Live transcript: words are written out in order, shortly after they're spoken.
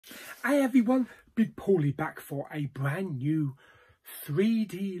Hey everyone, Big Pauly back for a brand new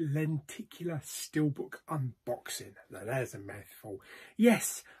 3D lenticular steelbook unboxing. Now there's a mouthful.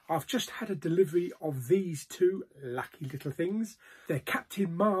 Yes, I've just had a delivery of these two lucky little things. They're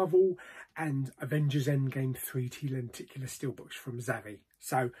Captain Marvel and Avengers Endgame 3D lenticular steelbooks from ZAVVI.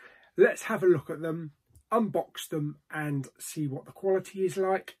 So let's have a look at them, unbox them and see what the quality is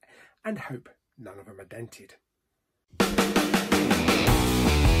like, and hope none of them are dented.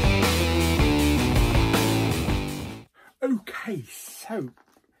 Okay, so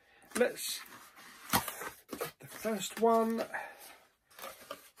let's the first one.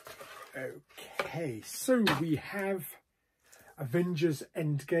 Okay, so we have Avengers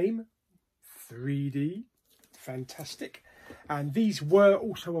Endgame 3D, fantastic, and these were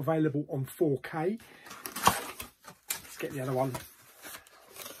also available on 4K. Let's get the other one,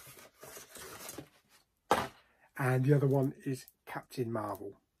 and the other one is Captain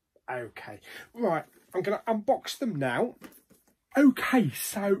Marvel. Okay, right, I'm going to unbox them now. Okay,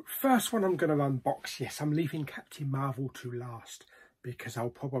 so first one I'm going to unbox, yes, I'm leaving Captain Marvel to last because I'll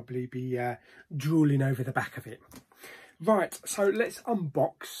probably be drooling over the back of it. Right, so let's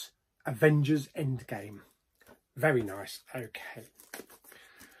unbox Avengers Endgame. Very nice. Okay,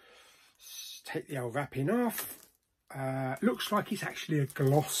 let's take the old wrapping off. Looks like it's actually a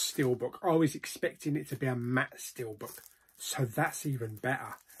gloss steelbook. I was expecting it to be a matte steelbook, so that's even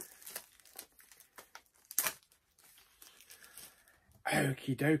better.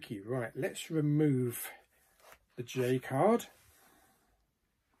 Okie dokie, right, let's remove the J card.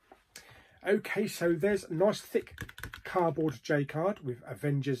 Okay, so there's a nice thick cardboard J card with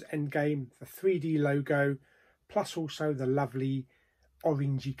Avengers Endgame, the 3D logo, plus also the lovely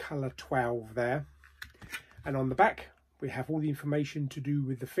orangey colour 12 there. And on the back, we have all the information to do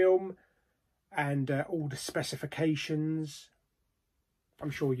with the film and all the specifications.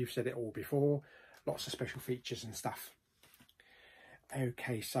 I'm sure you've said it all before, lots of special features and stuff.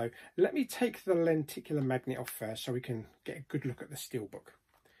 Okay, so let me take the lenticular magnet off first so we can get a good look at the steelbook.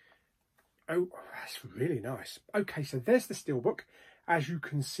 Oh, that's really nice. Okay, so there's the steelbook. As you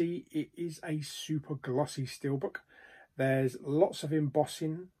can see, it is a super glossy steelbook. There's lots of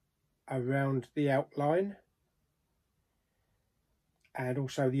embossing around the outline. And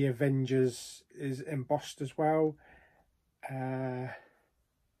also the Avengers is embossed as well. Endgame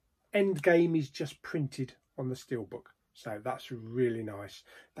is just printed on the steelbook. So that's really nice.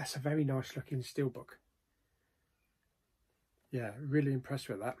 That's a very nice looking steelbook. Yeah, really impressed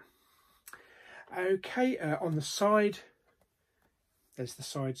with that. Okay, on the side, there's the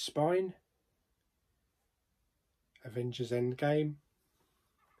side spine. Avengers Endgame.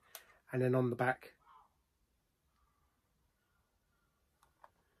 And then on the back,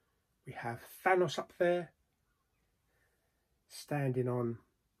 we have Thanos up there, standing on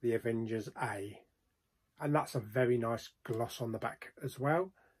the Avengers A. And that's a very nice gloss on the back as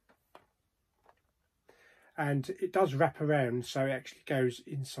well. And it does wrap around, so it actually goes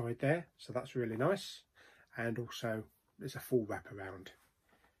inside there. So that's really nice. And also there's a full wrap around.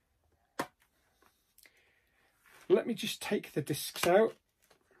 Let me just take the discs out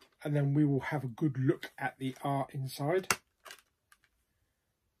and then we will have a good look at the art inside.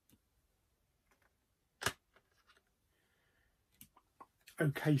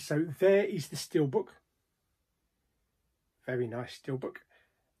 Okay, so there is the steelbook. Very nice steelbook.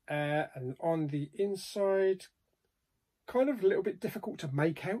 And on the inside, kind of a little bit difficult to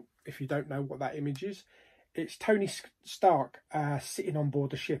make out if you don't know what that image is. It's Tony Stark sitting on board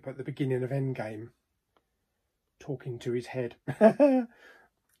the ship at the beginning of Endgame, talking to his head.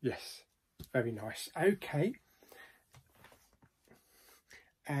 Yes, very nice. Okay.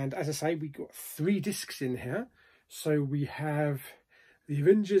 And as I say, we got 3 discs in here. So we have the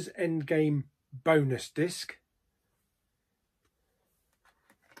Avengers Endgame bonus disc.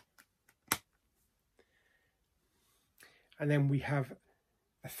 And then we have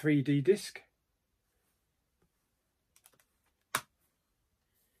a 3D disc.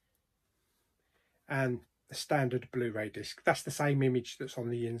 And the standard Blu-ray disc. That's the same image that's on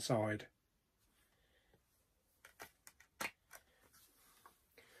the inside.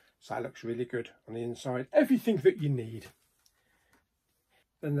 So that looks really good on the inside. Everything that you need.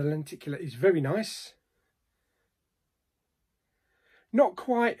 Then the lenticular is very nice. Not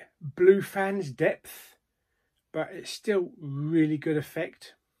quite Blue Fan's depth, but it's still really good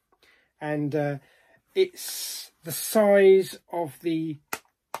effect. And it's the size of the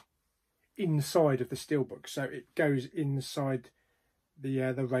inside of the steelbook, so it goes inside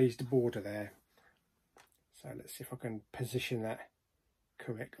the raised border there. So let's see if I can position that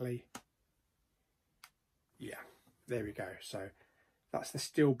correctly. Yeah, there we go. So that's the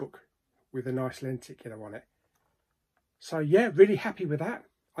steelbook with a nice lenticular on it. So yeah, really happy with that.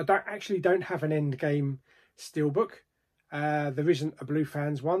 I don't have an Endgame Steelbook. There isn't a Blue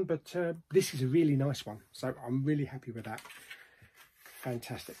Fans one, but this is a really nice one. So I'm really happy with that.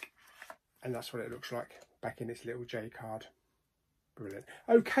 Fantastic. And that's what it looks like back in its little J card. Brilliant.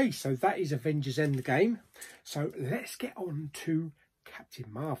 Okay, so that is Avengers Endgame. So let's get on to Captain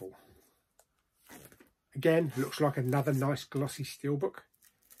Marvel. Again, looks like another nice glossy steelbook.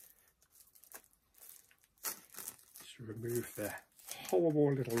 Just remove the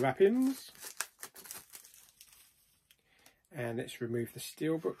horrible little wrappings. And let's remove the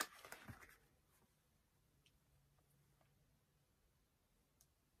steelbook.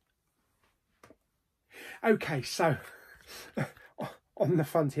 Okay, so on the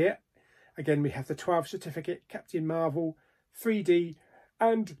front here, again, we have the 12 certificate, Captain Marvel, 3D,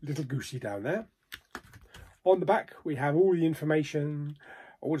 and Little Goosey down there. On the back, we have all the information,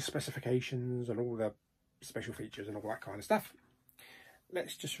 all the specifications, and all the special features and all that kind of stuff.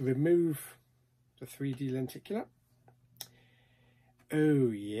 Let's just remove the 3D lenticular.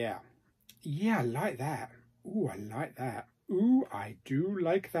 Oh, yeah. Yeah, I like that. Ooh, I like that. Ooh, I do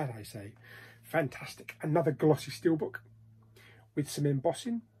like that, I say. Fantastic. Another glossy steelbook with some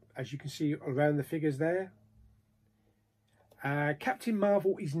embossing, as you can see around the figures there. Captain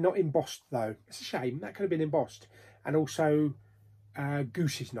Marvel is not embossed though. It's a shame, that could have been embossed. And also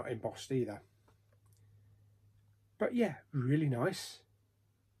Goose is not embossed either. But yeah, really nice.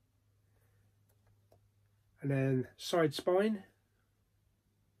 And then side spine.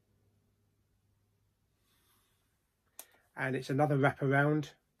 And it's another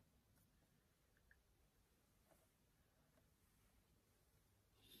wraparound.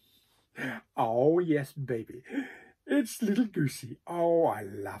 Oh yes, baby. It's Little Goosey. Oh, I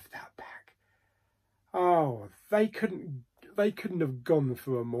love that bag. Oh, they couldn't have gone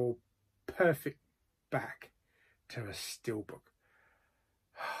for a more perfect back to a steelbook.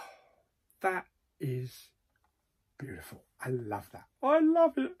 Oh, that is beautiful. I love that. I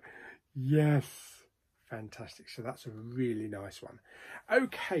love it. Yes. Fantastic. So that's a really nice one.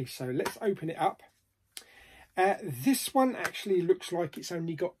 Okay, so let's open it up. This one actually looks like it's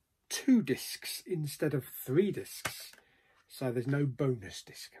only got 2 discs instead of 3 discs, so there's no bonus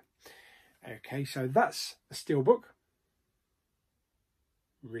disc. Okay, so that's a steelbook,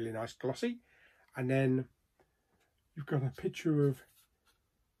 really nice glossy, and then you've got a picture of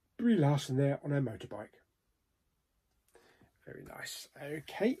Brie Larson there on her motorbike. Very nice.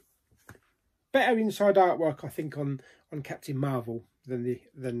 Okay, better inside artwork I think on Captain Marvel than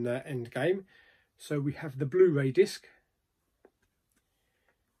Endgame. So we have the Blu-ray disc.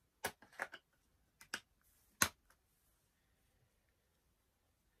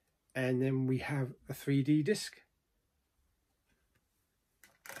 And then we have a 3D disc.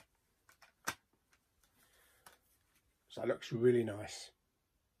 So it looks really nice.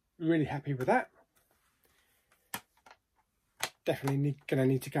 Really happy with that. Definitely going to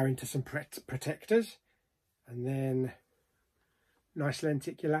need to go into some protectors. And then nice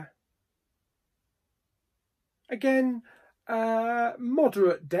lenticular. Again,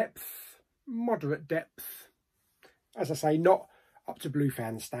 moderate depth. As I say, not up to Blue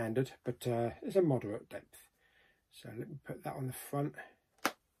Fan standard, but it's a moderate depth. So let me put that on the front.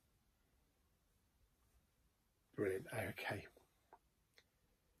 Brilliant. Okay.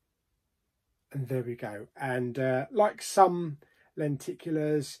 And there we go. And like some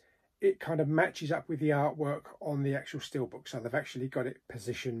lenticulars, it kind of matches up with the artwork on the actual steelbook. So they've actually got it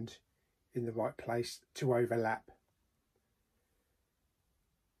positioned in the right place to overlap.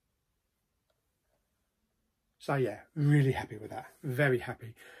 So yeah, really happy with that. Very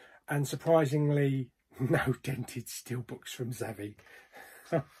happy. And surprisingly, no dented steelbooks from ZAVVI.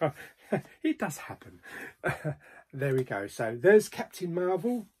 It does happen. There we go. So there's Captain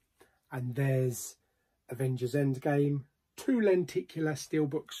Marvel and there's Avengers Endgame. 2 lenticular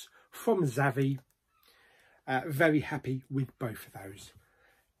steelbooks from ZAVVI. Very happy with both of those.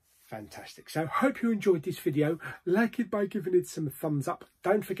 Fantastic. So hope you enjoyed this video. Like it by giving it some thumbs up.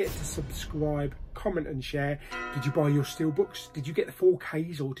 Don't forget to subscribe, comment and share. Did you buy your steelbooks? Did you get the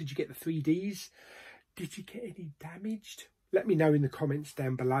 4Ks or did you get the 3Ds? Did you get any damaged? Let me know in the comments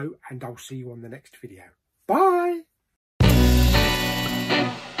down below and I'll see you on the next video. Bye!